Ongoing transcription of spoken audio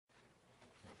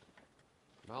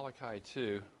Malachi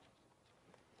 2. I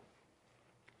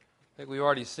think we've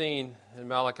already seen in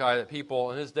Malachi that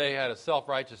people in his day had a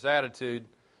self-righteous attitude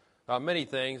about many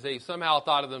things. They somehow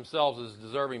thought of themselves as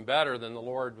deserving better than the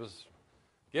Lord was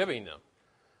giving them.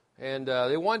 And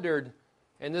they wondered,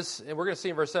 and we're going to see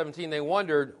in verse 17, they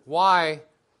wondered why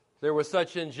there was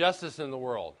such injustice in the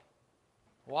world.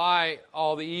 Why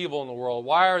all the evil in the world?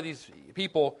 Why are these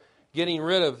people getting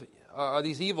rid of, are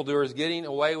these evildoers getting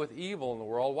away with evil in the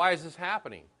world? Why is this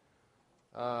happening?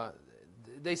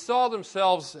 They saw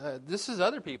themselves, this is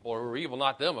other people who were evil,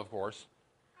 not them, of course.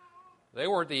 They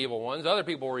weren't the evil ones. Other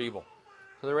people were evil.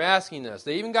 So they were asking this.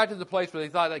 They even got to the place where they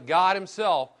thought that God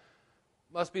himself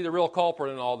must be the real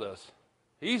culprit in all this.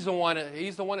 He's the one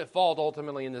at fault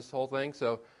ultimately in this whole thing.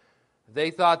 So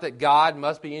they thought that God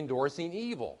must be endorsing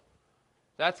evil.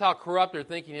 That's how corrupt their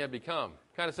thinking had become.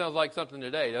 Kind of sounds like something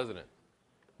today, doesn't it?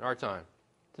 In our time.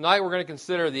 Tonight we're going to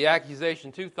consider the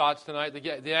accusation, two thoughts tonight,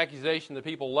 the accusation the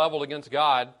people leveled against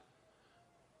God,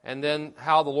 and then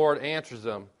how the Lord answers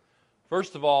them.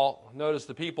 First of all, notice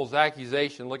the people's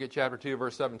accusation. Look at chapter 2,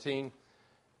 verse 17.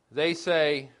 They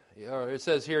say, it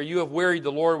says here, you have wearied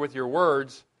the Lord with your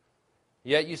words,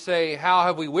 yet you say, how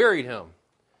have we wearied him?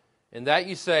 And that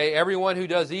you say, everyone who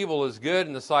does evil is good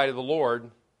in the sight of the Lord,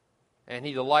 and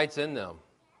he delights in them.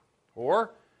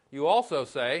 Or you also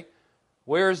say,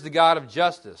 where is the God of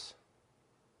justice?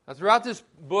 Now, throughout this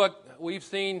book, we've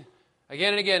seen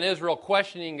again and again Israel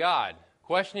questioning God,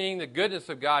 questioning the goodness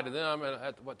of God to them, and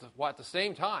at the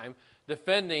same time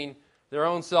defending their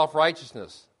own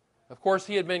self-righteousness. Of course,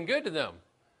 he had been good to them.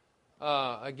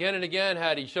 Again and again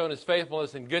had he shown his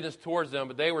faithfulness and goodness towards them,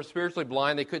 but they were spiritually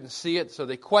blind. They couldn't see it, so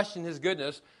they questioned his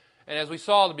goodness. And as we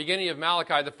saw at the beginning of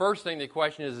Malachi, the first thing they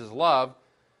question is his love.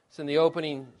 It's in the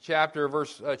opening chapter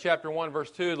 1,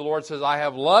 verse 2. The Lord says, I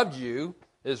have loved you,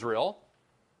 Israel.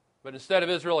 But instead of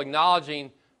Israel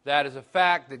acknowledging that as a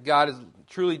fact that God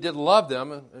truly did love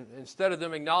them, instead of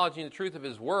them acknowledging the truth of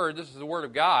his word, this is the word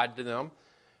of God to them,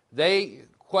 they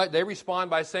respond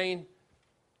by saying,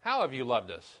 how have you loved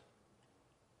us?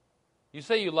 You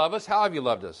say you love us. How have you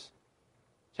loved us?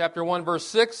 Chapter 1, verse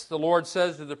 6, the Lord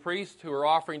says to the priests who are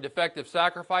offering defective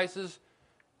sacrifices,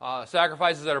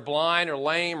 sacrifices that are blind or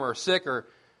lame or sick or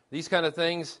these kind of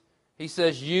things, he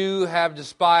says, you have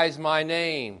despised my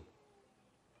name.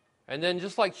 And then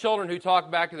just like children who talk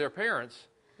back to their parents,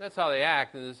 that's how they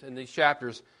act in these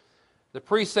chapters. The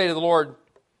priests say to the Lord,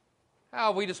 how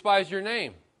have we despised your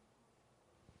name?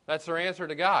 That's their answer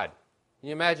to God. Can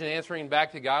you imagine answering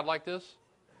back to God like this?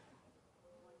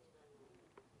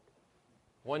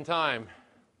 One time.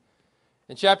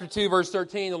 In chapter 2, verse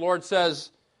 13, the Lord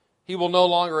says he will no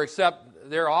longer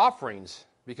accept their offerings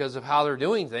because of how they're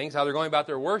doing things, how they're going about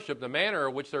their worship, the manner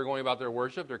in which they're going about their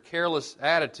worship, their careless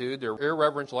attitude, their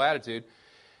irreverential attitude.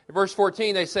 In verse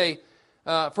 14, they say,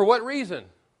 for what reason?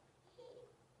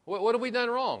 What have we done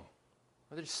wrong?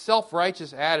 Their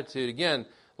self-righteous attitude, again,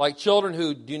 like children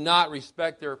who do not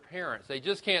respect their parents. They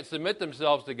just can't submit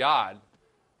themselves to God.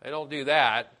 They don't do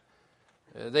that.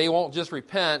 They won't just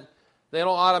repent. They don't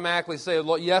automatically say,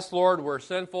 yes, Lord, we're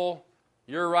sinful.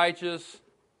 You're righteous.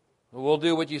 We'll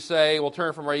do what you say. We'll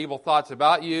turn from our evil thoughts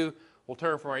about you. We'll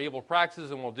turn from our evil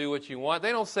practices and we'll do what you want.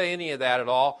 They don't say any of that at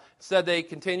all. Instead, they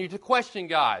continue to question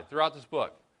God throughout this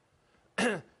book.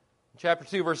 Chapter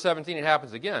 2, verse 17, it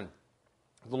happens again.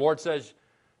 The Lord says,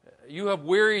 you have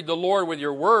wearied the Lord with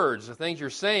your words, the things you're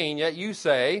saying, yet you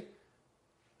say,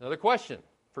 another question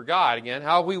for God again,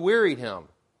 how have we wearied him?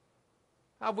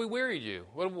 How have we wearied you?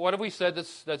 What have we said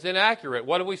that's inaccurate?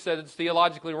 What have we said that's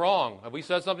theologically wrong? Have we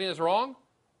said something that's wrong?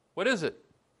 What is it?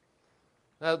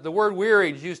 Now, the word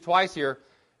wearied is used twice here.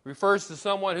 It refers to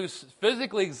someone who's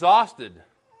physically exhausted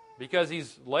because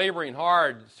he's laboring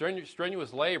hard,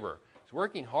 strenuous labor. He's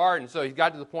working hard, and so he's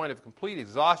got to the point of complete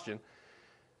exhaustion.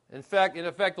 In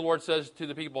effect, the Lord says to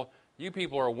the people, you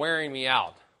people are wearing me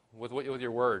out with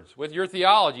your words. With your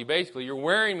theology, basically, you're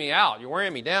wearing me out. You're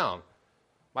wearing me down.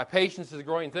 My patience is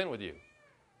growing thin with you.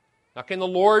 Now, can the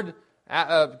Lord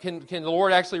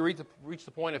actually reach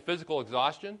the point of physical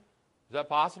exhaustion? Is that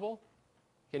possible?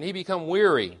 Can he become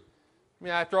weary? I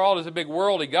mean, after all, there's a big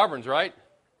world he governs, right?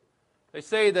 They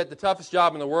say that the toughest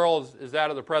job in the world is that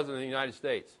of the President of the United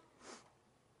States.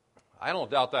 I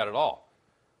don't doubt that at all.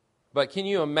 But can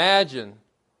you imagine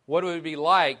what it would be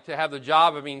like to have the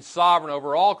job of being sovereign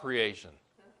over all creation?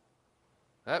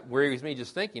 That wearies me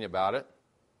just thinking about it.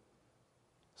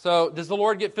 So does the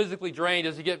Lord get physically drained?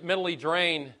 Does he get mentally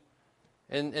drained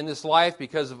in this life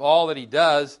because of all that he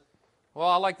does? Well,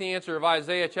 I like the answer of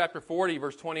Isaiah chapter 40,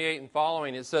 verse 28 and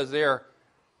following. It says there,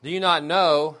 do you not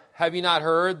know, have you not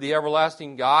heard, the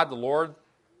everlasting God, the Lord,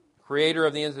 creator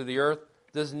of the ends of the earth,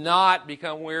 does not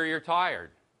become weary or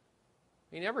tired.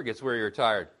 He never gets weary or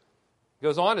tired. He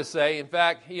goes on to say, in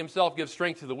fact, he himself gives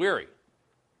strength to the weary.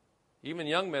 Even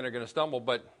young men are going to stumble,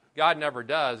 but God never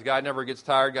does. God never gets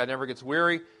tired. God never gets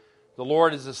weary. The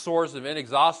Lord is a source of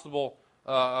inexhaustible,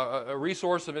 a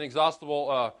resource of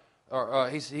inexhaustible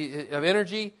of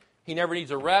energy. He never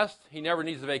needs a rest. He never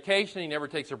needs a vacation. He never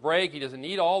takes a break. He doesn't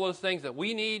need all those things that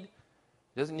we need.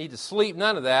 He doesn't need to sleep,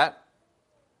 none of that.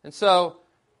 And so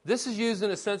this is used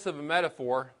in a sense of a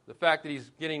metaphor, the fact that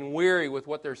he's getting weary with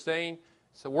what they're saying.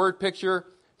 It's a word picture.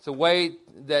 It's a way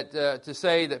that to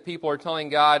say that people are telling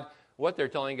God what they're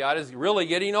telling God is really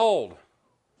getting old.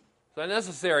 It's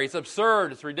unnecessary. It's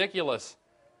absurd. It's ridiculous.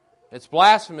 It's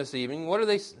blasphemous even.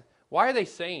 Why are they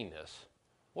saying this?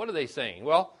 What are they saying?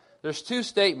 Well, there's two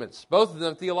statements, both of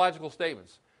them theological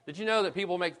statements. Did you know that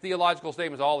people make theological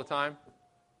statements all the time?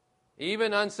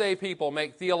 Even unsaved people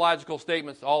make theological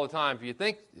statements all the time.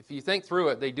 If you think through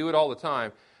it, they do it all the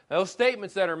time. Those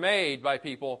statements that are made by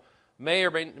people may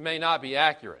or may not be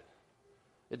accurate.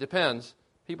 It depends.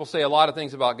 People say a lot of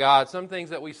things about God. Some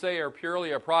things that we say are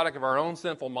purely a product of our own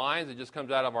sinful minds. It just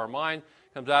comes out of our mind,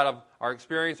 comes out of our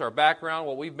experience, our background,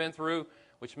 what we've been through,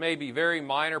 which may be very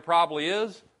minor, probably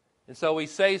is. And so we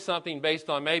say something based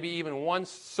on maybe even one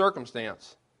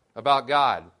circumstance about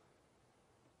God.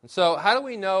 And so how do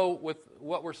we know with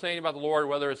what we're saying about the Lord,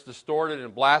 whether it's distorted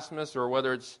and blasphemous or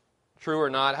whether it's true or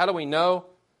not? How do we know?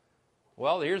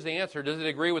 Well, here's the answer. Does it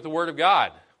agree with the Word of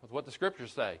God, with what the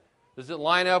Scriptures say? Does it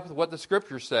line up with what the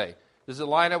Scriptures say? Does it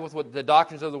line up with what the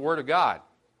doctrines of the Word of God?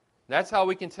 That's how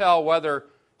we can tell whether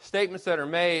statements that are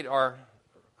made are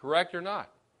correct or not.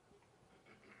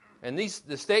 And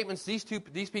the statements these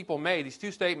people made, these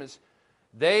two statements,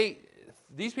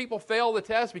 these people fail the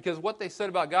test because what they said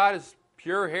about God is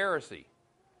pure heresy.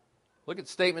 Look at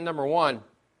statement number 1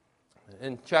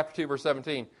 in chapter 2, verse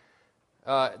 17.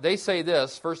 They say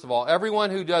this, first of all,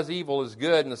 everyone who does evil is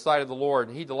good in the sight of the Lord,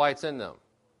 and He delights in them.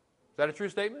 Is that a true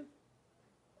statement?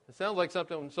 It sounds like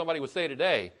something somebody would say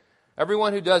today.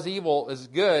 Everyone who does evil is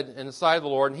good in the sight of the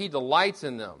Lord, and He delights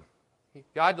in them.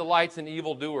 God delights in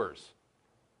evildoers.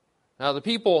 Now, the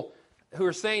people who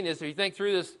are saying this, if you think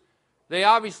through this, they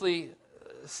obviously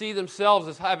see themselves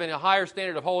as having a higher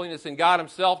standard of holiness than God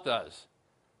Himself does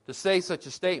to say such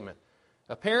a statement.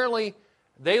 Apparently,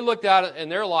 they looked out in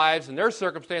their lives and their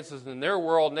circumstances in their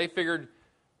world, and they figured,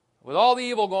 with all the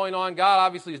evil going on, God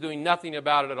obviously is doing nothing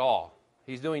about it at all.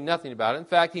 He's doing nothing about it. In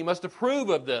fact, He must approve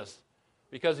of this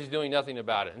because He's doing nothing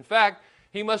about it. In fact,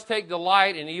 He must take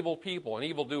delight in evil people and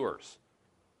evildoers.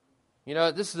 You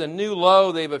know, this is a new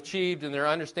low they've achieved in their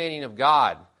understanding of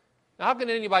God. Now, how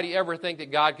can anybody ever think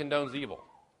that God condones evil?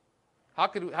 How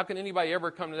can anybody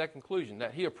ever come to that conclusion,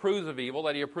 that He approves of evil,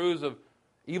 that He approves of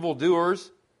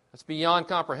evildoers? That's beyond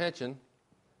comprehension,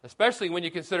 especially when you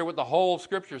consider what the whole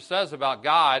Scripture says about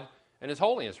God and His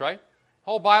holiness, right? The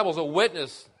whole Bible is a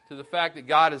witness to the fact that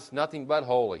God is nothing but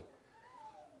holy.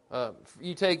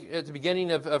 You take at the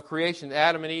beginning of creation,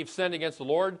 Adam and Eve sinned against the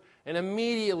Lord, and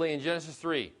immediately in Genesis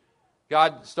 3,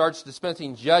 God starts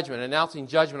dispensing judgment, announcing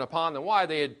judgment upon them. Why?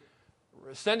 They had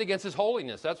sinned against His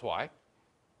holiness. That's why.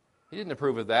 He didn't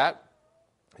approve of that.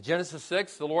 In Genesis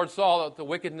 6, the Lord saw that the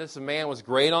wickedness of man was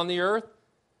great on the earth,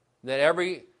 that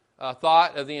every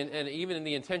thought of and even in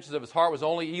the intentions of his heart was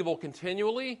only evil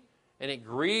continually, and it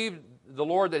grieved the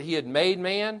Lord that He had made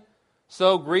man.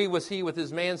 So grieved was He with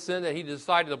His man's sin that He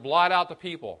decided to blot out the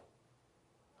people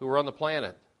who were on the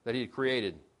planet that He had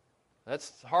created.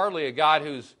 That's hardly a God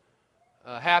who's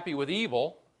happy with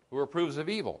evil, who approves of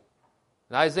evil.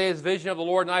 In Isaiah's vision of the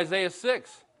Lord in Isaiah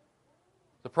 6,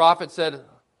 the prophet said,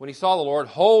 when he saw the Lord,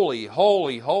 holy,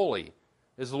 holy, holy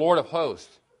is the Lord of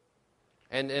hosts.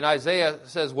 And Isaiah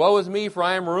says, woe is me, for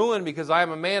I am ruined, because I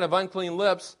am a man of unclean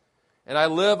lips, and I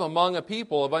live among a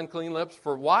people of unclean lips.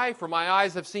 For why? For my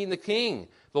eyes have seen the King,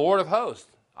 the Lord of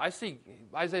hosts.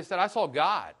 Isaiah said, I saw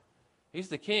God. He's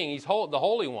the King. He's the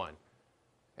Holy One.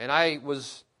 And I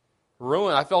was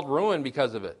ruined. I felt ruined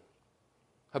because of it.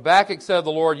 Habakkuk said of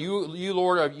the Lord, you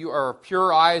Lord, you are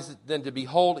pure eyes than to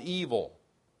behold evil.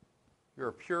 You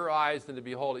are pure eyes than to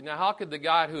behold evil. Now, how could the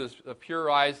God who is of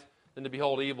pure eyes than to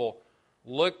behold evil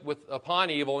look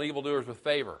upon evil and evildoers with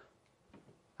favor?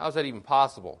 How is that even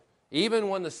possible? Even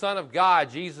when the Son of God,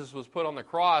 Jesus, was put on the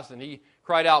cross and He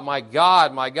cried out, my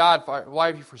God, why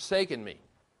have you forsaken me?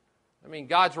 I mean,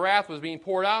 God's wrath was being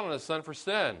poured out on His Son for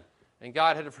sin, and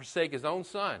God had to forsake His own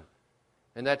Son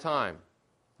in that time.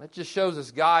 That just shows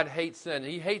us God hates sin.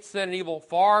 He hates sin and evil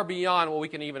far beyond what we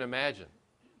can even imagine.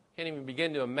 Can't even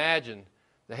begin to imagine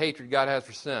the hatred God has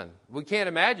for sin. We can't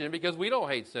imagine it because we don't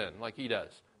hate sin like He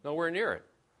does. Nowhere near it.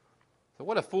 So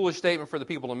what a foolish statement for the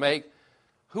people to make.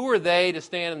 Who are they to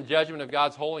stand in the judgment of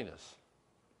God's holiness?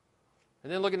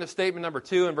 And then look at statement number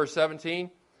 2 in verse 17.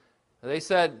 They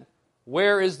said,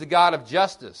 where is the God of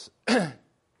justice? You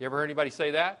ever heard anybody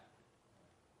say that?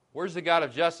 Where's the God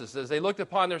of justice? As they looked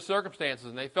upon their circumstances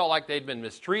and they felt like they'd been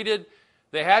mistreated.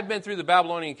 They had been through the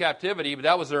Babylonian captivity, but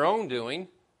that was their own doing.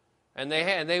 And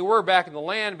they were back in the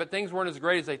land, but things weren't as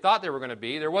great as they thought they were going to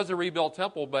be. There was a rebuilt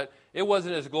temple, but it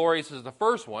wasn't as glorious as the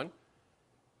first one.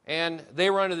 And they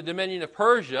were under the dominion of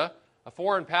Persia, a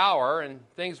foreign power, and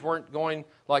things weren't going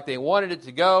like they wanted it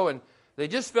to go. And they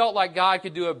just felt like God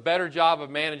could do a better job of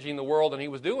managing the world than he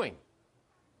was doing.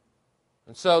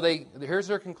 And so here's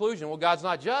their conclusion. Well, God's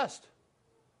not just.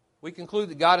 We conclude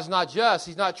that God is not just.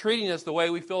 He's not treating us the way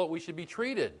we feel that we should be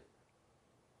treated.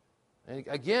 And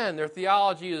again, their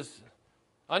theology is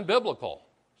unbiblical.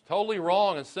 It's totally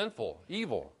wrong and sinful,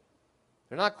 evil.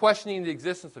 They're not questioning the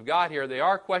existence of God here. They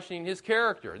are questioning his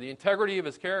character, the integrity of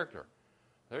his character.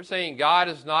 They're saying God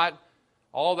is not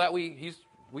all that we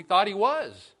thought he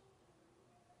was.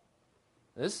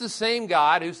 And this is the same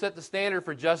God who set the standard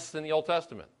for justice in the Old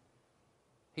Testament.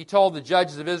 He told the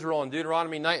judges of Israel in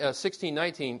Deuteronomy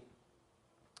 16:19,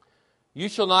 you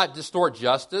shall not distort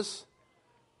justice.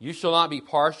 You shall not be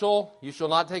partial. You shall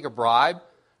not take a bribe.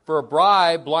 For a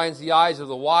bribe blinds the eyes of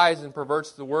the wise and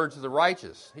perverts the words of the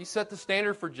righteous. He set the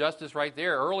standard for justice right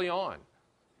there early on.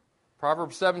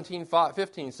 Proverbs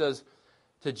 17:15 says,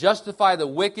 to justify the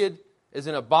wicked is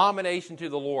an abomination to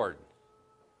the Lord.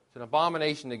 It's an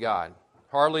abomination to God.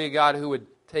 Hardly a God who would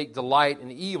take delight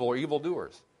in evil or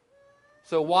evildoers.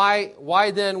 So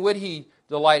why then would he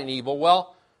delight in evil?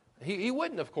 Well, he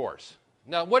wouldn't, of course.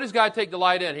 Now, what does God take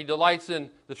delight in? He delights in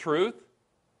the truth.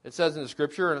 It says in the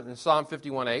Scripture, in Psalm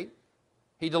 51:8.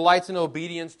 He delights in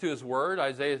obedience to his word,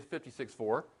 Isaiah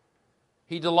 56:4.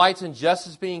 He delights in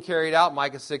justice being carried out,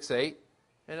 Micah 6:8.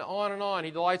 And on and on.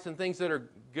 He delights in things that are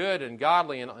good and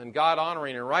godly and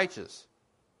God-honoring and righteous.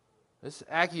 This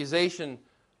accusation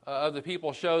of the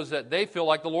people shows that they feel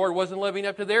like the Lord wasn't living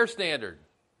up to their standard.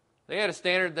 They had a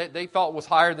standard that they felt was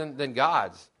higher than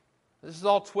God's. This is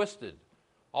all twisted,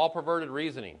 all perverted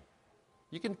reasoning.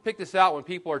 You can pick this out when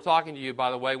people are talking to you,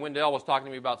 by the way. Wendell was talking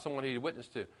to me about someone he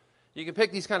witnessed to. You can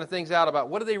pick these kind of things out about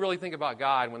what do they really think about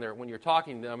God when you're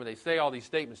talking to them and they say all these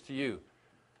statements to you.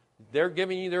 They're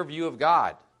giving you their view of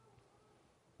God.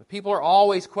 The people are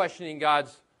always questioning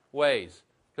God's ways.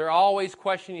 They're always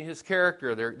questioning his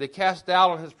character. They cast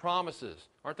doubt on his promises.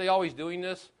 Aren't they always doing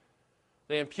this?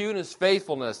 They impugn his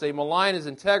faithfulness. They malign his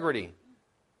integrity.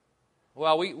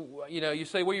 Well, you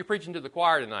say, well, you're preaching to the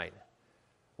choir tonight.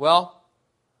 Well,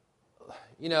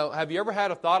 have you ever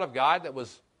had a thought of God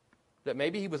that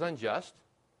maybe he was unjust?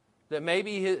 That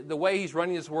maybe the way he's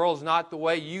running this world is not the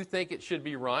way you think it should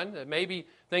be run? That maybe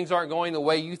things aren't going the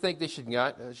way you think they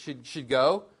should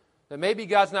go? That maybe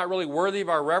God's not really worthy of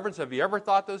our reverence? Have you ever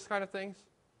thought those kind of things?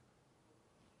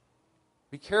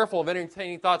 Be careful of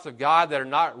entertaining thoughts of God that are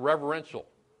not reverential,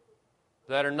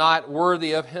 that are not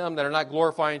worthy of him, that are not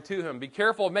glorifying to him. Be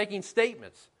careful of making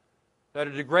statements that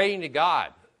are degrading to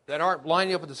God, that aren't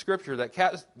lining up with the Scripture, that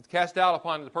cast doubt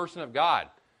upon the person of God,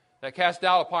 that cast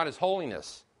doubt upon his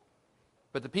holiness.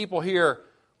 But the people here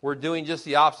were doing just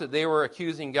the opposite. They were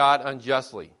accusing God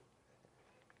unjustly.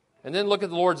 And then look at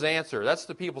the Lord's answer. That's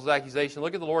the people's accusation.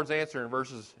 Look at the Lord's answer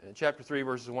in chapter 3,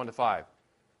 verses 1 to 5. It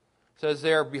says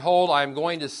there, behold, I am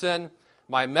going to send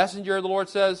my messenger, the Lord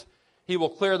says. He will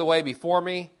clear the way before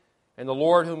me, and the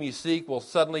Lord whom you seek will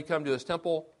suddenly come to his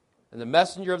temple. And the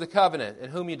messenger of the covenant, in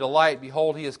whom you delight,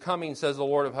 behold, he is coming, says the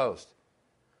Lord of hosts.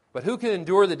 But who can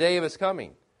endure the day of his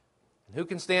coming? And who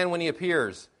can stand when he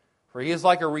appears? For he is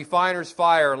like a refiner's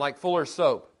fire and like fuller's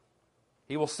soap.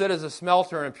 He will sit as a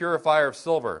smelter and purifier of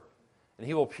silver. And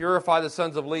he will purify the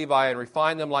sons of Levi and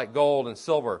refine them like gold and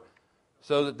silver,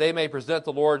 so that they may present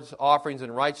the Lord's offerings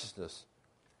in righteousness.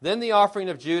 Then the offering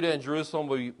of Judah and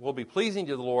Jerusalem will be pleasing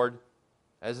to the Lord,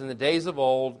 as in the days of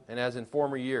old and as in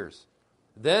former years.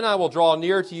 Then I will draw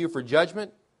near to you for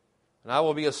judgment, and I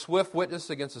will be a swift witness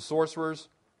against the sorcerers,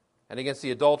 and against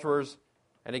the adulterers,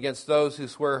 and against those who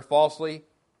swear falsely,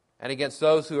 and against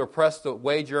those who oppress the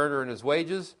wage earner in his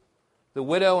wages, the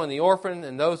widow and the orphan,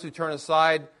 and those who turn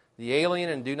aside the alien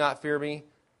and do not fear me,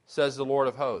 says the Lord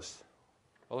of hosts.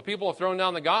 Well, the people have thrown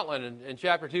down the gauntlet in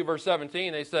chapter 2, verse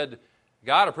 17. They said,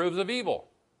 God approves of evil.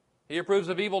 He approves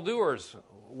of evildoers.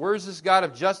 Where's this God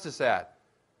of justice at?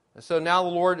 And so now the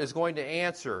Lord is going to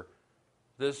answer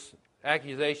this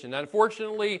accusation. Now,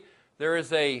 unfortunately, there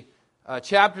is a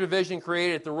chapter division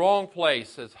created at the wrong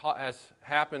place, as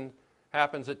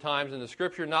happens at times in the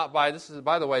Scripture.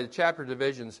 By the way, the chapter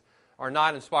divisions are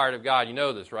not inspired of God. You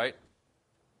know this, right?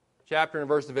 chapter and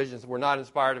verse divisions were not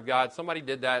inspired of God. Somebody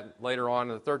did that later on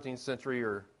in the 13th century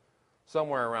or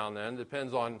somewhere around then.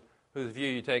 Depends on whose view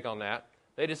you take on that.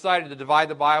 They decided to divide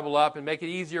the Bible up and make it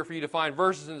easier for you to find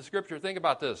verses in the Scripture. Think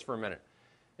about this for a minute.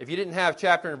 If you didn't have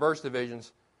chapter and verse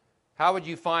divisions, how would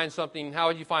you find something? How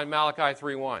would you find Malachi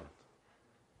 3:1?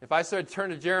 If I said turn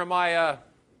to Jeremiah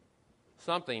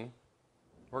something,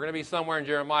 we're going to be somewhere in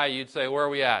Jeremiah, you'd say, where are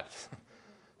we at?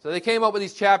 So they came up with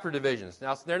these chapter divisions.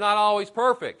 Now, they're not always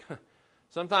perfect.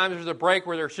 Sometimes there's a break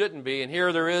where there shouldn't be, and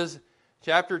here there is.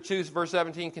 Chapter 2, verse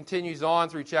 17 continues on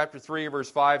through chapter 3, verse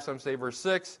 5, some say verse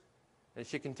 6, and it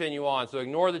should continue on. So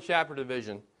ignore the chapter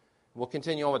division. We'll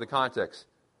continue on with the context.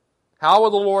 How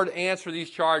will the Lord answer these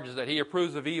charges that He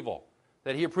approves of evil,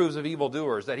 that He approves of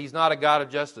evildoers, that He's not a God of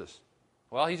justice?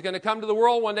 Well, He's going to come to the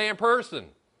world one day in person,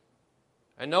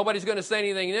 and nobody's going to say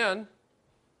anything then.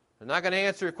 They're not going to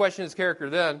answer a question of His character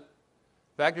then. In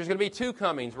fact, there's going to be two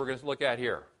comings we're going to look at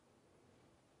here.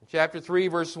 In chapter 3,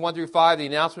 verses 1 through 5, the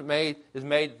announcement is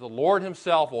made that the Lord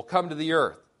Himself will come to the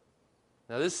earth.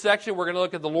 Now, this section, we're going to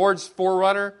look at the Lord's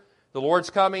forerunner, the Lord's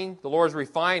coming, the Lord's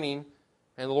refining,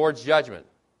 and the Lord's judgment.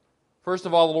 First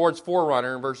of all, the Lord's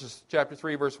forerunner. In chapter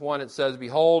 3, verse 1, it says,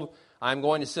 "Behold, I am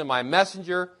going to send my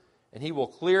messenger, and he will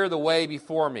clear the way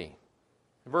before me."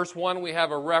 In verse 1, we have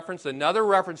another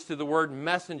reference to the word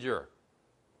messenger.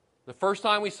 The first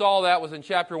time we saw that was in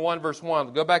chapter 1, verse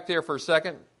 1. Go back there for a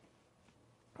second.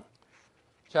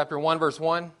 Chapter 1, verse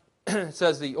 1, it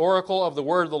says, "The oracle of the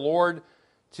word of the Lord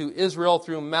to Israel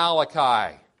through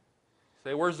Malachi."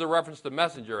 Say, where's the reference to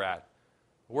messenger at?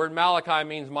 The word Malachi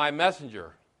means my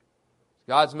messenger.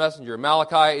 God's messenger.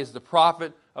 Malachi is the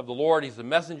prophet of the Lord. He's the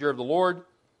messenger of the Lord.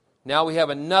 Now we have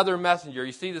another messenger.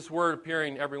 You see this word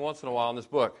appearing every once in a while in this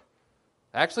book.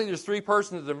 Actually, there's three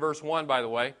persons in verse 1, by the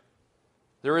way.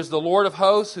 There is the Lord of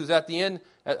hosts, who's at the end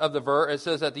of the verse. It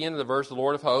says at the end of the verse, the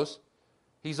Lord of hosts.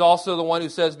 He's also the one who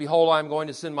says, "Behold, I am going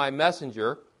to send my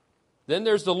messenger." Then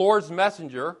there's the Lord's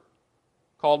messenger,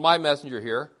 called my messenger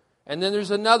here. And then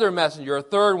there's another messenger, a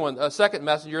third one, a second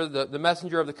messenger, the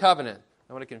messenger of the covenant.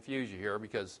 I want to confuse you here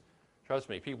because, trust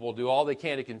me, people will do all they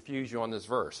can to confuse you on this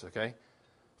verse, okay?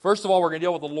 First of all, we're going to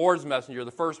deal with the Lord's messenger, the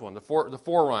first one, the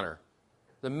forerunner.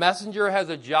 The messenger has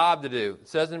a job to do. It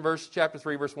says in chapter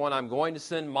 3, verse 1, "I'm going to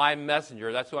send my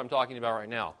messenger." That's who I'm talking about right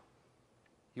now.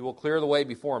 "He will clear the way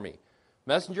before me."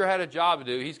 Messenger had a job to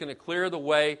do. He's going to clear the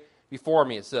way before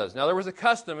me, it says. Now, there was a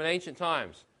custom in ancient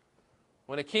times.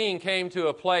 When a king came to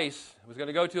a place, was going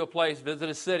to go to a place, visit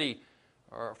a city,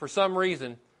 or for some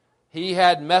reason, he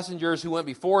had messengers who went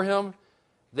before him.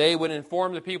 They would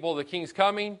inform the people of the king's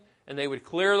coming, and they would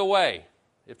clear the way.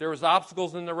 If there was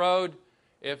obstacles in the road,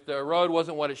 if the road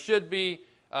wasn't what it should be,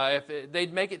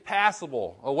 they'd make it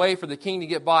passable, a way for the king to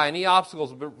get by. Any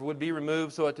obstacles would be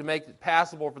removed so to make it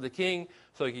passable for the king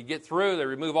so he could get through. They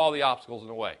remove all the obstacles in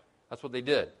the way. That's what they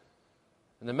did.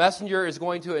 And the messenger is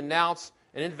going to announce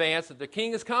in advance that the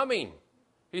king is coming.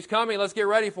 He's coming. Let's get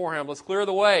ready for him. Let's clear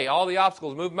the way. All the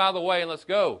obstacles, move them out of the way, and let's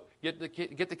go. Get the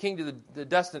king to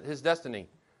his destiny.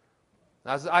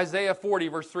 Now, Isaiah 40,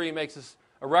 verse 3, makes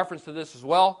a reference to this as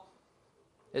well.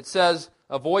 It says,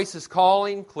 "A voice is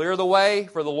calling, clear the way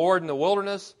for the Lord in the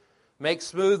wilderness. Make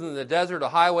smooth in the desert a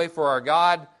highway for our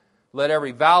God. Let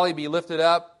every valley be lifted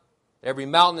up, every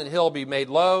mountain and hill be made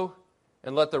low,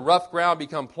 and let the rough ground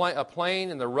become a plain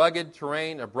and the rugged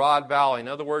terrain a broad valley." In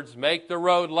other words, make the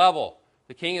road level.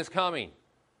 The king is coming.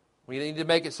 We need to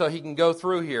make it so he can go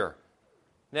through here.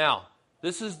 Now,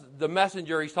 this is the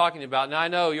messenger he's talking about. Now, I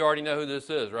know you already know who this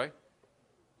is, right?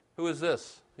 Who is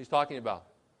this he's talking about?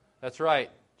 That's right,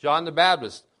 John the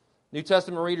Baptist. New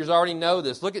Testament readers already know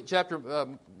this. Look at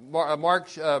Mark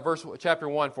chapter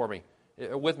 1 for me,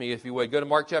 with me if you would. Go to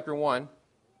Mark chapter 1.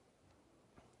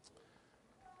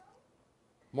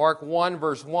 Mark 1,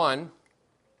 verse 1.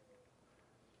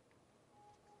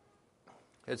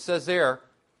 It says there,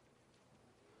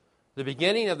 "The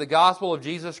beginning of the gospel of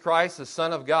Jesus Christ, the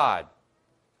Son of God."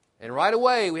 And right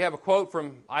away, we have a quote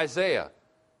from Isaiah.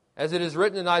 "As it is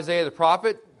written in Isaiah the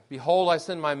prophet, Behold, I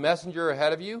send my messenger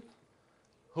ahead of you,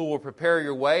 who will prepare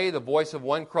your way, the voice of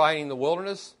one crying in the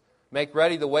wilderness, make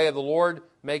ready the way of the Lord,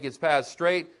 make his path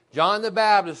straight." John the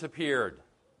Baptist appeared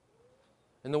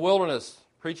in the wilderness,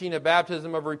 preaching a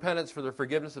baptism of repentance for the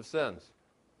forgiveness of sins.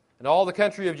 And all the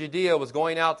country of Judea was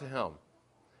going out to him,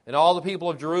 and all the people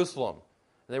of Jerusalem.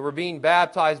 And they were being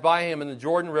baptized by him in the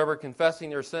Jordan River, confessing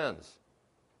their sins.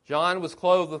 John was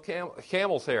clothed with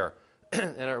camel's hair,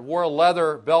 and wore a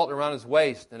leather belt around his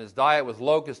waist, and his diet was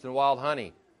locust and wild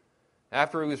honey.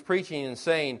 After he was preaching and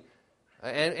saying,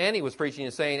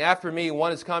 "After me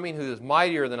one is coming who is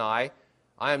mightier than I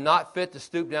am not fit to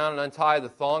stoop down and untie the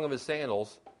thong of his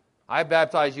sandals. I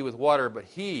baptize you with water, but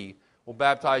he will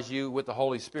baptize you with the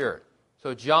Holy Spirit.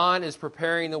 So John is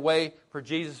preparing the way for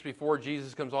Jesus before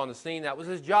Jesus comes on the scene. That was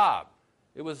his job.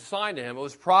 It was assigned to him. It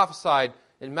was prophesied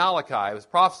in Malachi. It was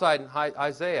prophesied in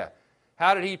Isaiah.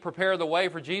 How did he prepare the way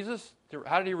for Jesus?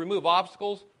 How did he remove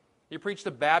obstacles? He preached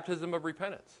the baptism of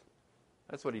repentance.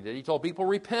 That's what he did. He told people,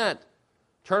 repent.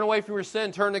 Turn away from your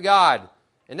sin. Turn to God.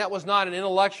 And that was not an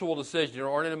intellectual decision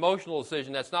or an emotional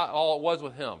decision. That's not all it was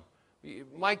with him.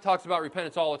 Mike talks about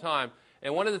repentance all the time.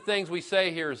 And one of the things we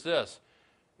say here is this.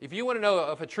 If you want to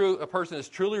know if a person is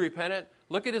truly repentant,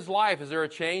 look at his life. Is there a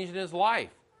change in his life?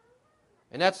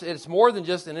 And it's more than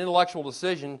just an intellectual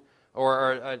decision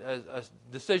or a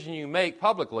decision you make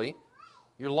publicly.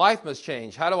 Your life must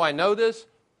change. How do I know this?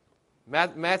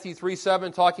 Matthew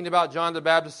 3:7, talking about John the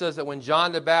Baptist, says that when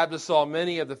John the Baptist saw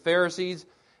many of the Pharisees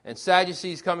and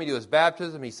Sadducees coming to his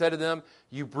baptism, he said to them,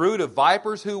 "You brood of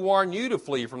vipers, who warned you to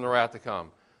flee from the wrath to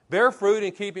come? Bear fruit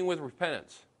in keeping with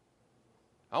repentance."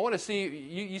 I want to see,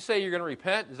 you say you're going to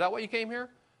repent. Is that what you came here?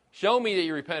 Show me that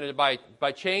you repented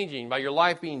by changing, by your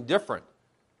life being different.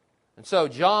 And so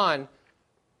John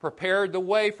prepared the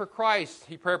way for Christ.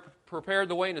 He prepared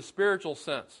the way in a spiritual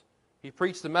sense. He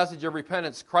preached the message of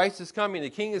repentance. Christ is coming. The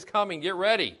King is coming. Get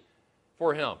ready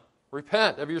for him.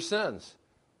 Repent of your sins.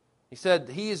 He said,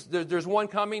 there's one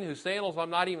coming whose sandals I'm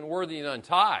not even worthy to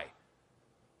untie.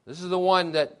 This is the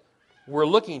one that we're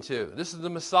looking to. This is the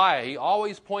Messiah. He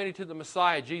always pointed to the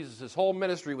Messiah, Jesus. His whole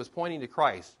ministry was pointing to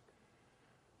Christ.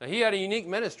 Now, he had a unique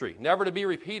ministry, never to be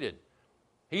repeated.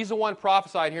 He's the one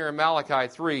prophesied here in Malachi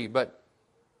 3, but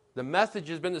the message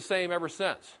has been the same ever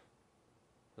since.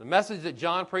 The message that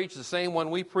John preached is the same one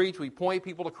we preach. We point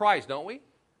people to Christ, don't we?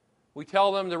 We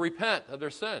tell them to repent of their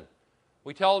sin.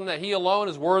 We tell them that he alone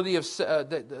is worthy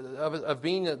of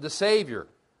being the Savior.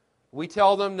 We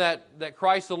tell them that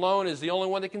Christ alone is the only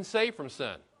one that can save from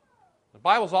sin. The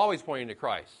Bible's always pointing to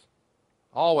Christ.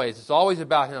 Always. It's always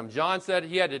about him. John said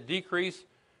he had to decrease.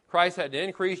 Christ had to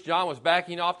increase. John was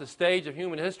backing off the stage of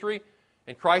human history,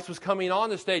 and Christ was coming on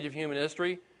the stage of human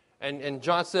history. And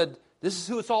John said, this is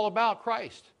who it's all about,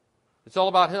 Christ. It's all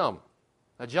about him.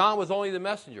 Now, John was only the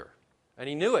messenger, and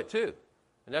he knew it too.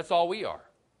 And that's all we are.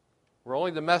 We're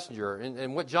only the messenger.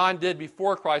 And what John did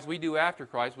before Christ, we do after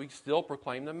Christ. We still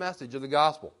proclaim the message of the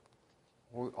gospel.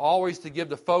 We're always to give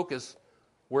the focus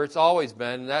where it's always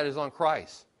been, and that is on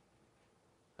Christ.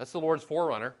 That's the Lord's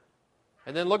forerunner.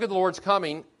 And then look at the Lord's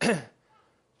coming.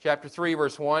 Chapter 3,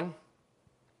 verse 1.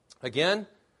 Again,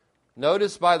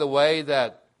 notice, by the way,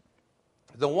 that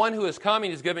the one who is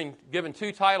coming is given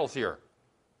two titles here.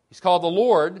 He's called the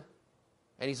Lord,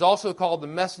 and he's also called the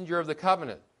messenger of the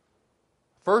covenant.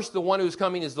 First, the one who is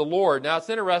coming is the Lord. Now, it's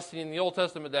interesting in the Old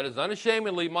Testament that is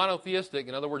unashamedly monotheistic.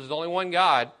 In other words, there's only one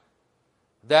God.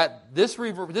 That this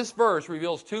verse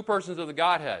reveals two persons of the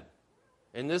Godhead.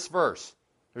 In this verse,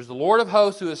 there's the Lord of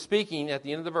hosts who is speaking at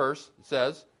the end of the verse, it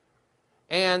says,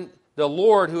 and the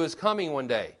Lord who is coming one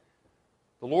day.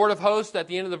 The Lord of hosts at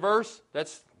the end of the verse,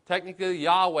 that's technically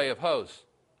Yahweh of hosts.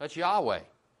 That's Yahweh,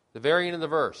 the very end of the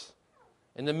verse.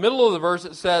 In the middle of the verse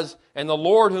it says, and the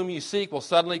Lord whom you seek will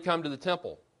suddenly come to the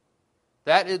temple.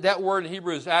 That word in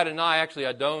Hebrew is Adonai, actually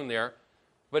Adon there,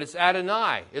 but it's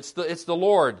Adonai. It's the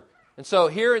Lord. And so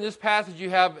here in this passage you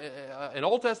have an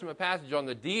Old Testament passage on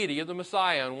the deity of the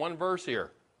Messiah in one verse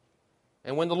here.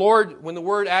 And when the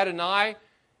word Adonai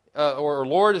or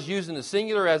Lord is used in the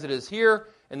singular as it is here,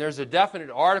 and there's a definite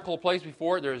article placed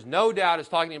before it, there is no doubt it's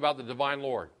talking about the divine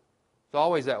Lord. It's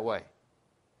always that way.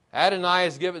 Adonai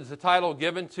is the title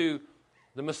given to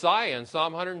the Messiah in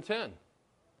Psalm 110.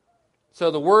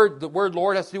 So the word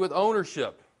Lord has to do with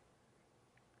ownership.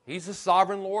 He's the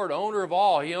sovereign Lord, owner of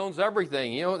all. He owns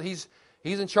everything. You know, he's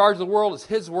in charge of the world. It's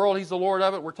his world. He's the Lord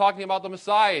of it. We're talking about the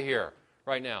Messiah here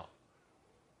right now.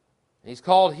 And he's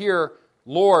called here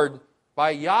Lord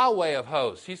by Yahweh of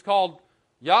hosts.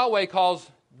 Yahweh calls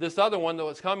this other one that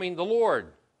was coming the Lord,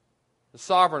 the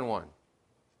sovereign one.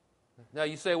 Now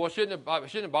you say, well, shouldn't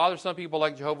it bother some people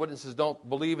like Jehovah's Witnesses don't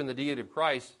believe in the deity of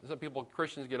Christ? Some people,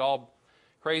 Christians, get all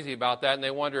crazy about that, and they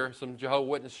wonder, some Jehovah's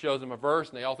Witness shows them a verse,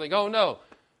 and they all think, oh no,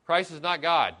 Christ is not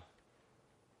God.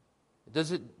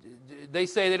 They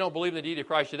say they don't believe in the deity of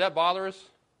Christ. Should that bother us?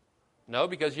 No,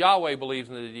 because Yahweh believes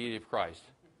in the deity of Christ.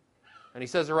 And he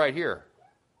says it right here.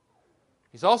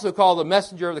 He's also called the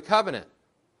messenger of the covenant.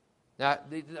 Now,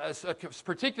 a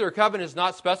particular covenant is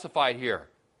not specified here.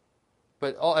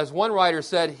 But as one writer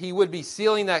said, he would be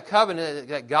sealing that covenant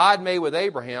that God made with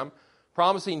Abraham,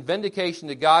 promising vindication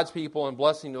to God's people and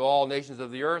blessing to all nations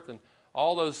of the earth. And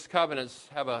all those covenants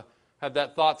have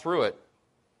that thought through it.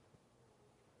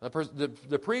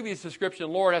 The previous description,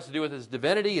 Lord, has to do with his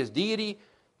divinity, his deity.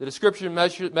 The description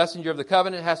messenger of the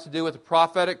covenant has to do with the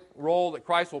prophetic role that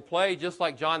Christ will play, just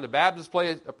like John the Baptist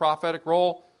played a prophetic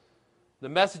role. The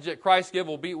message that Christ gives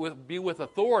will be with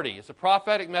authority. It's a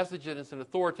prophetic message and it's an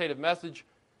authoritative message.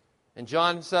 In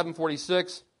John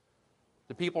 7:46,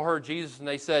 the people heard Jesus and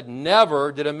they said,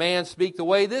 "Never did a man speak the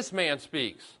way this man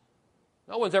speaks."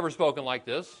 No one's ever spoken like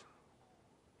this.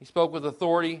 He spoke with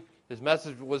authority. His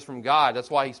message was from God. That's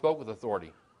why he spoke with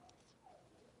authority.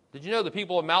 Did you know the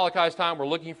people of Malachi's time were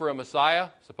looking for a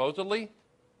Messiah, supposedly?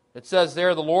 It says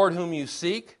there, the Lord whom you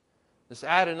seek, this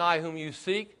Adonai whom you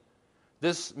seek,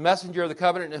 this messenger of the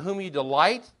covenant in whom you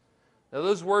delight. Now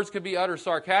those words could be uttered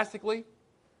sarcastically.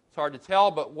 It's hard to tell,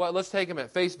 but let's take them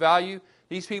at face value.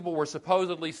 These people were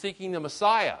supposedly seeking the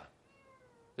Messiah.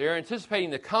 They were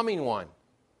anticipating the coming one.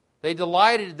 They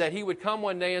delighted that he would come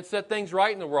one day and set things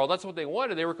right in the world. That's what they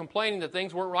wanted. They were complaining that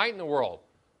things weren't right in the world.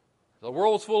 The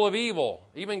world was full of evil.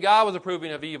 Even God was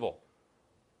approving of evil.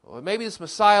 Well, maybe this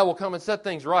Messiah will come and set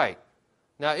things right.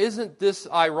 Now, isn't this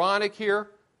ironic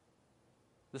here?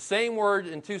 The same word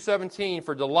in 2:17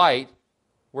 for delight,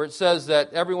 where it says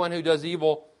that everyone who does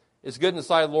evil is good in the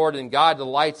sight of the Lord and God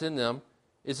delights in them,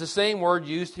 is the same word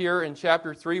used here in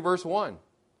chapter 3, verse 1.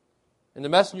 And the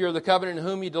messenger of the covenant in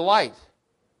whom you delight.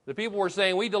 The people were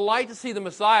saying, we delight to see the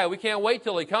Messiah. We can't wait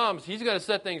till he comes. He's going to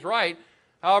set things right.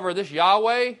 However, this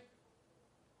Yahweh,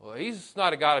 well, he's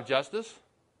not a God of justice.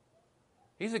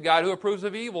 He's a God who approves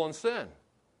of evil and sin.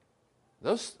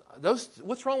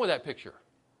 What's wrong with that picture?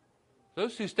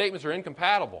 Those two statements are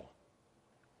incompatible.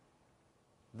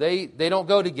 They don't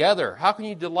go together. How can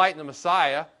you delight in the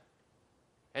Messiah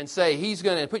and say he's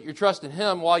going to put your trust in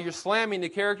him while you're slamming the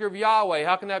character of Yahweh?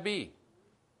 How can that be?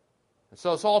 And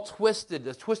so it's all twisted,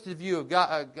 a twisted view of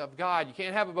God. You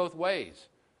can't have it both ways.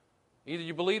 Either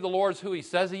you believe the Lord is who he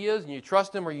says he is and you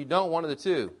trust him, or you don't, one of the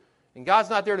two. And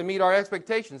God's not there to meet our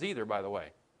expectations either, by the way.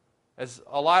 As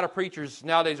a lot of preachers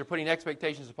nowadays are putting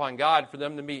expectations upon God for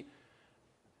them to meet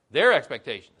their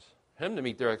expectations, him to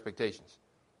meet their expectations.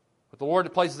 But the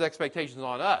Lord places expectations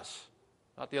on us,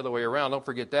 not the other way around. Don't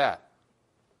forget that.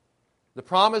 The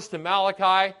promise to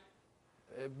Malachi,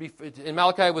 in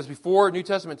Malachi was before New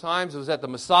Testament times. It was that the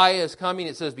Messiah is coming.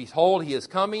 It says, behold, he is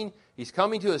coming. He's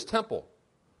coming to his temple.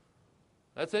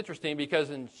 That's interesting because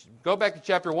go back to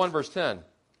chapter 1, verse 10.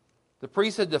 The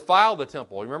priests had defiled the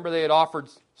temple. Remember, they had offered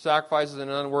sacrifices in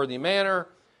an unworthy manner.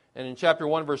 And in chapter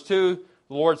 1, verse 2,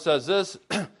 the Lord says this,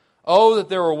 oh, that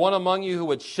there were one among you who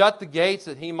would shut the gates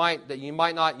that you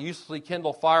might not uselessly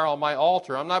kindle fire on my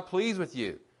altar. I'm not pleased with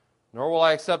you, nor will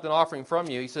I accept an offering from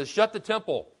you. He says, shut the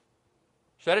temple.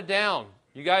 Shut it down.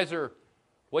 You guys are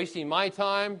wasting my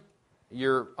time.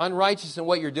 You're unrighteous in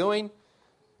what you're doing.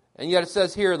 And yet it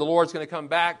says here the Lord's going to come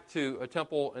back to a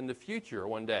temple in the future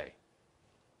one day.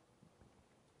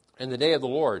 In the day of the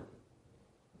Lord.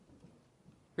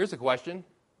 Here's a question.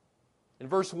 In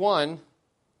verse 1,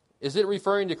 is it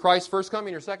referring to Christ's first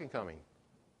coming or second coming?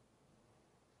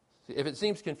 If it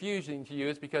seems confusing to you,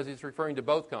 it's because it's referring to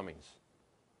both comings,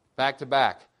 back to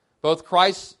back. Both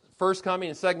Christ's first coming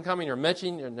and second coming are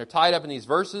mentioned, and they're tied up in these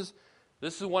verses.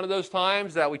 This is one of those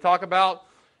times that we talk about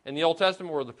in the Old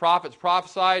Testament where the prophets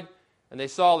prophesied, and they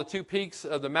saw the two peaks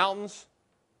of the mountains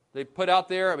they put out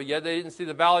there, but yet they didn't see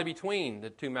the valley between the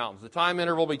two mountains, the time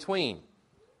interval between.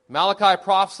 Malachi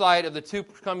prophesied of the two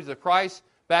comings of Christ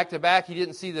back to back. He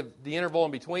didn't see the interval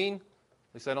in between. At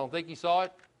least I don't think he saw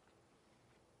it.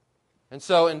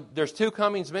 And there's two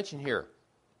comings mentioned here.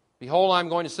 Behold, I'm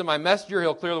going to send my messenger.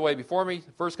 He'll clear the way before me,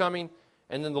 the first coming.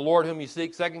 And then the Lord whom you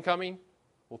seek, second coming,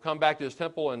 will come back to his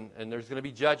temple, and there's going to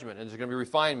be judgment, and there's going to be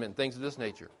refinement, and things of this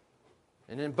nature.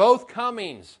 And in both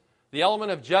comings, the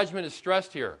element of judgment is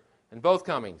stressed here, in both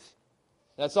comings.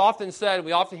 That's often said,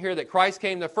 we often hear that Christ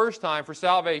came the first time for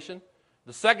salvation.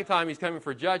 The second time he's coming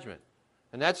for judgment.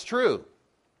 And that's true.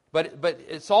 But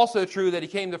it's also true that he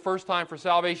came the first time for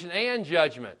salvation and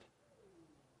judgment.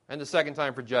 And the second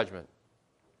time for judgment.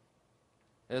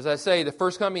 And as I say, the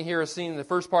first coming here is seen in the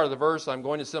first part of the verse. I'm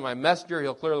going to send my messenger.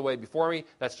 He'll clear the way before me.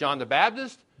 That's John the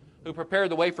Baptist, who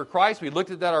prepared the way for Christ. We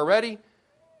looked at that already.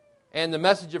 And the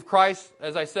message of Christ,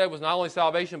 as I said, was not only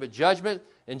salvation, but judgment.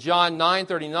 In John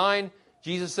 9:39,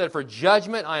 Jesus said, for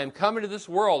judgment I am coming to this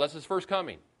world. That's his first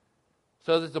coming.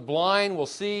 So that the blind will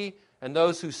see, and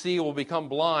those who see will become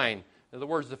blind. In other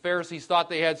words, the Pharisees thought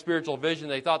they had spiritual vision.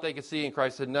 They thought they could see, and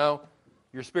Christ said, no,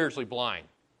 you're spiritually blind.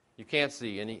 You can't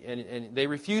see. And they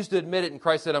refused to admit it, and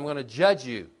Christ said, I'm going to judge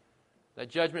you. That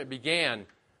judgment began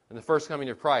in the first coming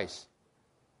of Christ.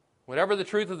 Whenever the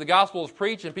truth of the gospel is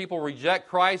preached and people reject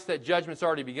Christ, that judgment's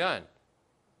already begun.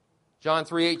 John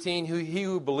 3:18, he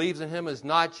who believes in him is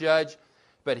not judged,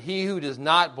 But he who does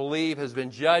not believe has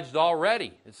been judged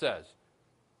already, it says,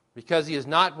 because he has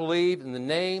not believed in the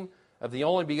name of the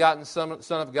only begotten Son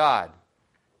of God.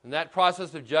 And that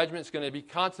process of judgment is going to be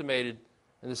consummated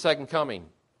in the second coming.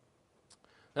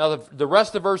 Now, the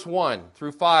rest of verse 1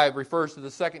 through 5 refers to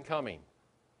the second coming.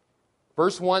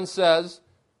 Verse 1 says,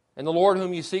 "And the Lord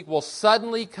whom you seek will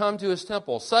suddenly come to his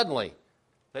temple." Suddenly.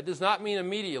 That does not mean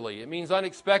immediately. It means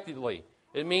unexpectedly.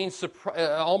 It means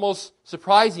almost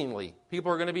surprisingly.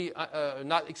 People are going to be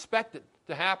not expect it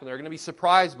to happen. They're going to be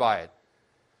surprised by it.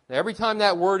 Now, every time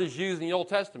that word is used in the Old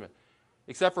Testament,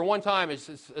 except for one time, it's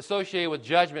associated with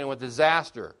judgment and with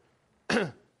disaster.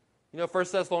 You know,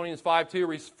 1 Thessalonians 5:2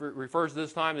 refers to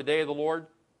this time, the day of the Lord,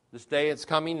 this day that's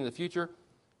coming in the future.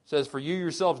 It says, "For you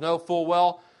yourselves know full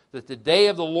well that the day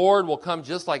of the Lord will come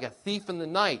just like a thief in the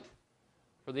night,"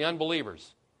 for the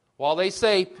unbelievers. While they're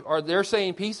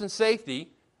saying peace and safety,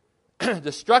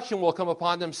 destruction will come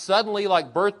upon them suddenly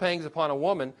like birth pangs upon a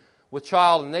woman with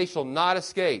child, and they shall not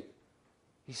escape.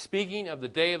 He's speaking of the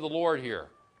day of the Lord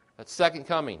here. That's second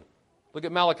coming. Look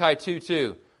at Malachi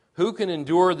 2:2. "Who can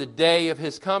endure the day of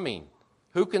his coming?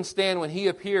 Who can stand when he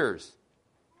appears?"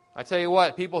 I tell you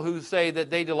what, people who say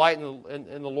that they delight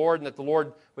in the Lord,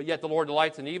 but yet the Lord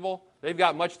delights in evil, they've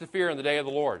got much to fear in the day of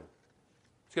the Lord.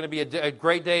 It's going to be a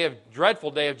great day,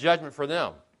 dreadful day of judgment for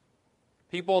them.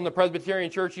 People in the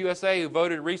Presbyterian Church USA who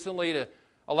voted recently to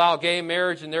allow gay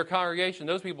marriage in their congregation,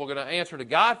 those people are going to answer to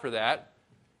God for that.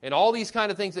 And all these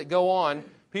kind of things that go on,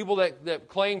 people that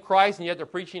claim Christ and yet they're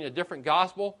preaching a different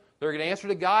gospel, they're going to answer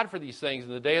to God for these things in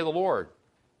the day of the Lord.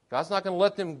 God's not going to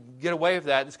let them get away with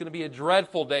that. It's going to be a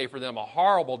dreadful day for them, a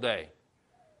horrible day.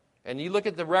 And you look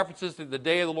at the references to the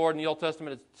day of the Lord in the Old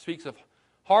Testament, it speaks of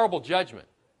horrible judgment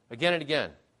again and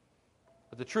again.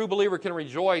 But the true believer can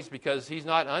rejoice because he's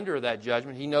not under that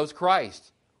judgment. He knows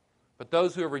Christ. But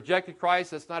those who have rejected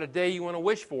Christ, that's not a day you want to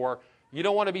wish for. You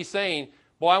don't want to be saying,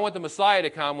 "Boy, I want the Messiah to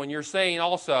come," when you're saying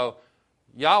also,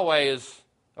 Yahweh is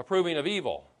approving of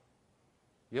evil.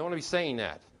 You don't want to be saying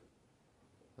that.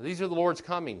 These are the Lord's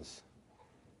comings.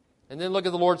 And then look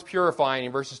at the Lord's purifying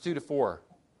in verses 2 to 4.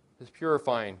 His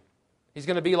purifying. He's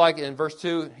going to be like, in verse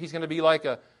 2, he's going to be like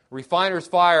a refiner's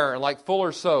fire and like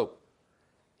fuller's soap.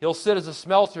 He'll sit as a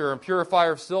smelter and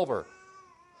purifier of silver.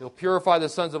 He'll purify the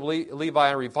sons of Levi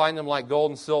and refine them like gold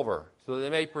and silver, so that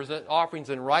they may present offerings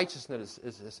in righteousness,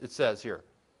 it says here.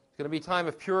 It's going to be a time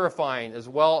of purifying as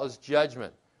well as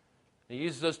judgment. He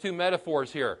uses those two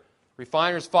metaphors here,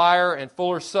 refiner's fire and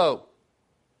fuller's soap.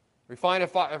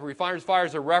 Refiner's fire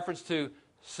is a reference to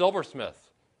silversmiths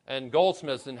and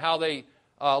goldsmiths and how they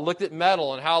looked at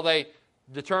metal and how they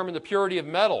determined the purity of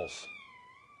metals.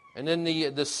 And then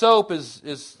the soap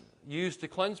is used to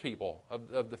cleanse people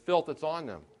of the filth that's on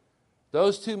them.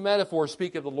 Those two metaphors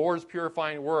speak of the Lord's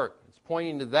purifying work. It's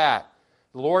pointing to that.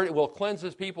 The Lord will cleanse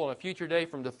his people in a future day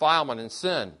from defilement and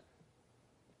sin.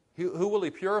 Who will he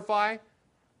purify?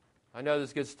 I know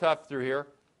this gets tough through here.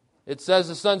 It says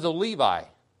the sons of Levi.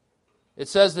 It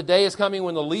says the day is coming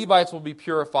when the Levites will be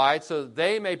purified so that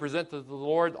they may present to the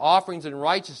Lord offerings in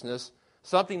righteousness,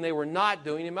 something they were not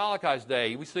doing in Malachi's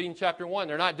day. We see in chapter 1,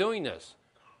 they're not doing this.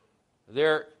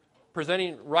 They're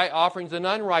presenting right offerings in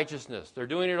unrighteousness. They're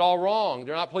doing it all wrong.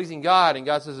 They're not pleasing God. And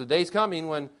God says the day's coming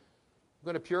when I'm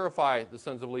going to purify the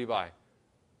sons of Levi.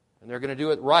 And they're going to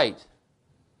do it right.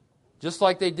 Just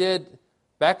like they did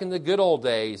back in the good old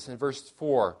days in verse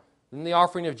 4. Then the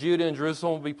offering of Judah and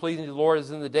Jerusalem will be pleasing to the Lord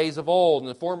as in the days of old, in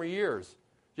the former years.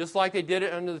 Just like they did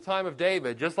it under the time of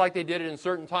David. Just like they did it in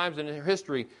certain times in their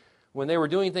history when they were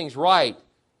doing things right.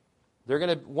 They're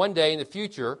going to, one day in the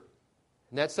future,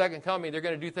 in that second coming, they're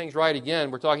going to do things right again.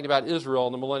 We're talking about Israel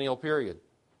in the millennial period.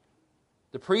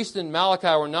 The priests in Malachi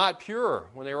were not pure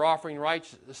when they were offering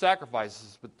righteous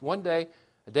sacrifices. But one day,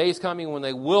 a day is coming when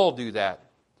they will do that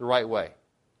the right way.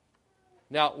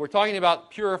 Now, we're talking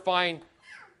about purifying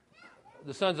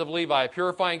the sons of Levi,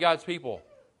 purifying God's people.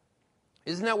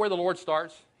 Isn't that where the Lord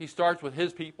starts? He starts with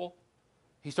his people.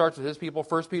 He starts with his people.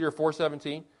 1 Peter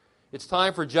 4:17. It's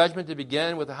time for judgment to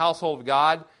begin with the household of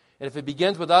God. And if it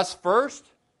begins with us first,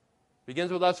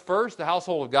 the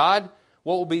household of God,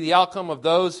 what will be the outcome of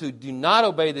those who do not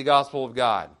obey the gospel of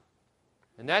God?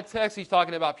 In that text, he's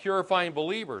talking about purifying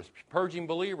believers, purging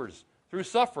believers through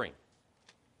suffering.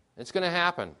 It's going to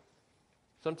happen.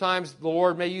 Sometimes the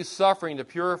Lord may use suffering to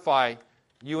purify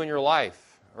you in your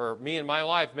life, or me in my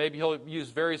life. Maybe he'll use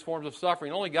various forms of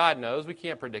suffering. Only God knows. We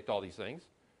can't predict all these things.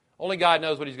 Only God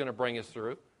knows what he's going to bring us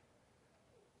through.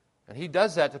 And he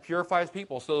does that to purify his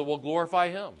people so that we'll glorify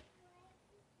him.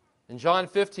 In John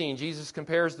 15, Jesus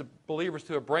compares the believers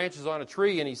to branches on a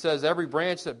tree, and he says every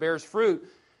branch that bears fruit,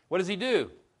 what does he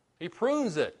do? He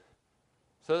prunes it.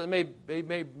 so that they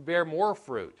may bear more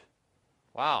fruit.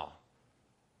 Wow.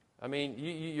 I mean,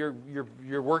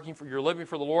 you're working for, you're living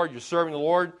for the Lord, you're serving the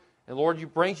Lord, and the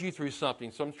Lord brings you through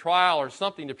something, some trial or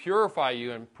something to purify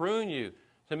you and prune you,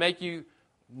 to make you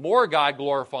more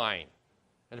God-glorifying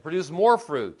and to produce more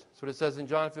fruit. That's what it says in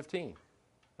John 15.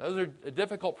 Those are a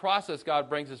difficult process God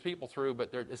brings His people through,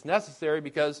 but it's necessary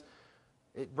because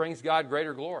it brings God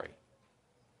greater glory.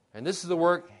 And this is the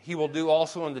work He will do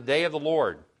also in the day of the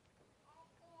Lord.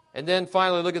 And then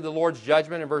finally, look at the Lord's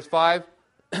judgment in verse 5.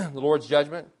 The Lord's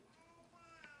judgment.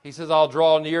 He says, I'll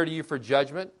draw near to you for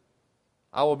judgment.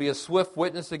 I will be a swift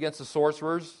witness against the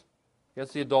sorcerers,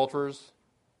 against the adulterers,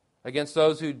 against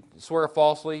those who swear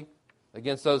falsely,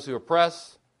 against those who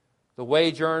oppress, the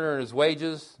wage earner and his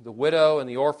wages, the widow and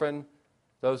the orphan,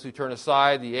 those who turn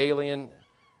aside, the alien,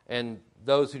 and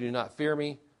those who do not fear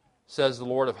me, says the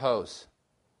Lord of hosts.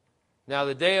 Now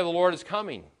the day of the Lord is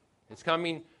coming. It's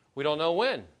coming, we don't know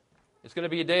when. It's going to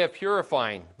be a day of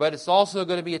purifying, but it's also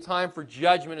going to be a time for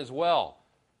judgment as well,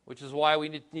 which is why we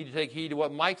need to take heed to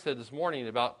what Mike said this morning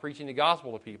about preaching the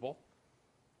gospel to people.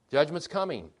 Judgment's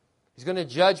coming. He's going to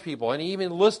judge people, and he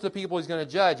even lists the people He's going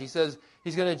to judge. He says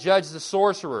He's going to judge the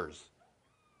sorcerers.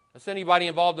 That's anybody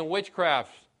involved in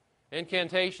witchcraft,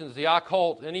 incantations, the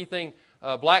occult, anything,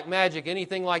 black magic,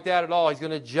 anything like that at all. He's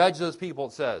going to judge those people,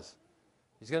 it says.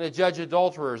 He's going to judge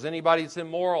adulterers, anybody that's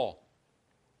immoral.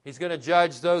 He's going to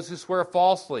judge those who swear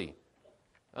falsely.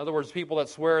 In other words, people that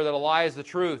swear that a lie is the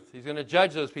truth. He's going to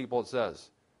judge those people, it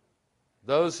says.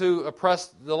 Those who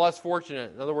oppress the less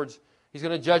fortunate. In other words, He's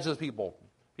going to judge those people.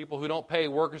 People who don't pay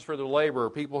workers for their labor.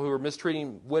 People who are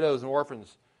mistreating widows and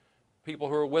orphans. People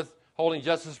who are withholding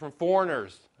justice from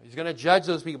foreigners. He's going to judge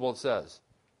those people, it says.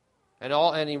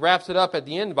 And He wraps it up at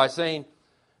the end by saying,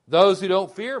 those who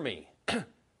don't fear me.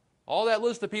 All that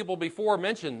list of people before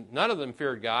mentioned, none of them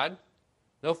feared God.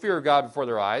 No fear of God before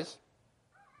their eyes.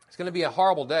 It's going to be a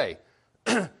horrible day.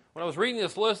 When I was reading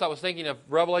this list, I was thinking of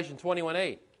Revelation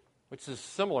 21:8, which is a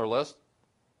similar list.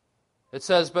 It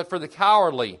says, but for the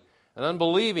cowardly and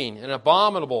unbelieving and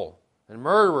abominable and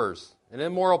murderers and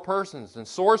immoral persons and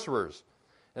sorcerers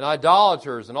and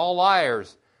idolaters and all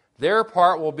liars, their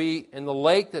part will be in the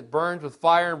lake that burns with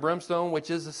fire and brimstone, which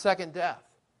is the second death.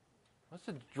 That's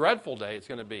a dreadful day it's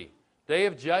going to be. Day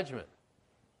of judgment.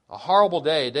 A horrible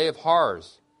day, a day of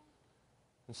horrors.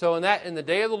 And so in the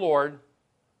day of the Lord,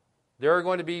 there are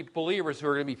going to be believers who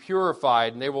are going to be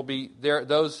purified, and they will be there.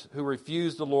 Those who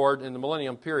refuse the Lord in the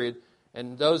millennium period,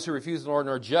 and those who refuse the Lord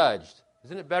are judged.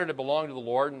 Isn't it better to belong to the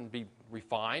Lord and be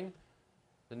refined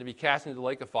than to be cast into the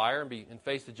lake of fire and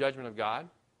face the judgment of God?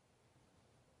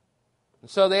 And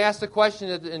so they ask the question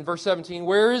in verse 17,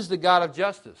 where is the God of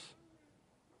justice?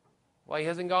 Well, He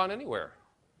hasn't gone anywhere.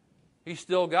 He's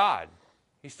still God.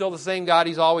 He's still the same God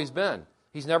He's always been.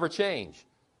 He's never changed.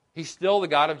 He's still the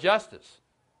God of justice.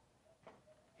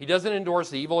 He doesn't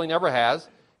endorse evil. He never has.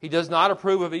 He does not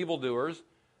approve of evildoers.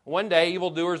 One day,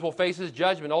 evildoers will face His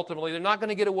judgment. Ultimately, they're not going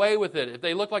to get away with it. If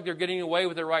they look like they're getting away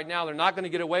with it right now, they're not going to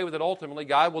get away with it ultimately.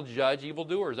 God will judge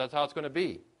evildoers. That's how it's going to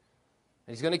be.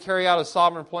 And He's going to carry out His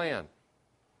sovereign plan.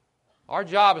 Our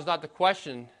job is not to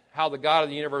question how the God of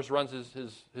the universe runs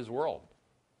His world.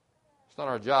 It's not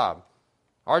our job.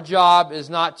 Our job is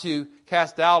not to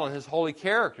cast doubt on His holy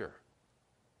character.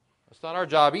 That's not our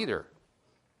job either.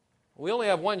 We only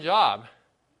have one job.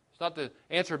 It's not to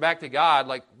answer back to God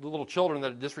like the little children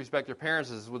that disrespect their parents,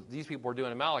 as what these people were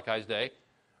doing in Malachi's day.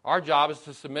 Our job is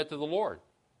to submit to the Lord.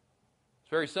 It's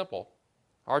very simple.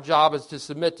 Our job is to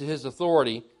submit to His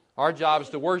authority. Our job is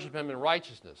to worship Him in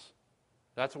righteousness.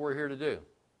 That's what we're here to do.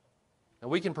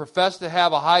 And we can profess to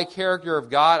have a high character of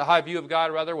God, a high view of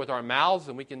God, rather, with our mouths,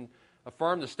 and we can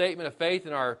affirm the statement of faith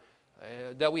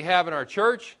that we have in our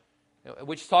church,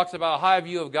 which talks about a high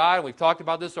view of God. And we've talked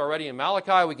about this already in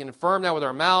Malachi. We can affirm that with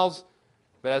our mouths.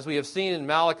 But as we have seen in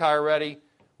Malachi already,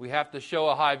 we have to show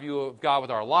a high view of God with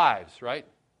our lives, right?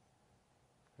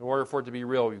 In order for it to be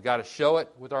real, we've got to show it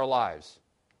with our lives.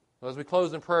 So as we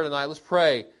close in prayer tonight, let's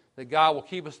pray that God will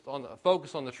keep us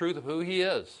focused on the truth of who He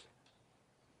is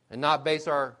and not base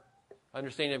our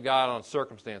understanding of God on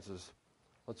circumstances.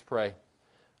 Let's pray.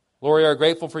 Lord, we are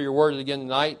grateful for Your word again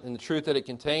tonight and the truth that it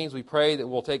contains. We pray that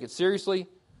we'll take it seriously.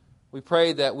 We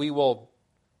pray that we will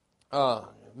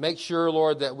make sure,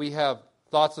 Lord, that we have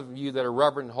thoughts of You that are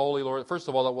reverent and holy, Lord. First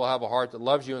of all, that we'll have a heart that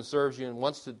loves You and serves You and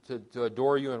wants to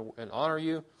adore You and honor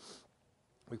You.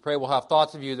 We pray we'll have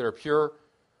thoughts of You that are pure.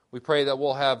 We pray that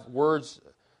we'll have words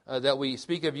that we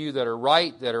speak of You that are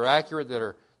right, that are accurate, that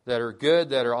are good,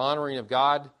 that are honoring of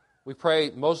God. We pray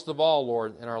most of all,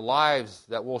 Lord, in our lives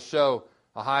that we'll show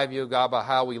a high view of God by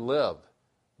how we live,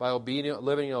 by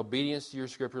living in obedience to your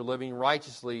Scripture, living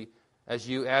righteously as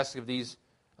you ask of these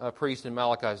priests in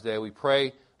Malachi's day. We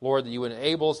pray, Lord, that you would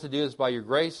enable us to do this by your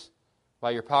grace, by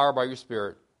your power, by your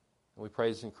Spirit. And we pray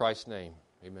this in Christ's name.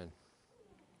 Amen.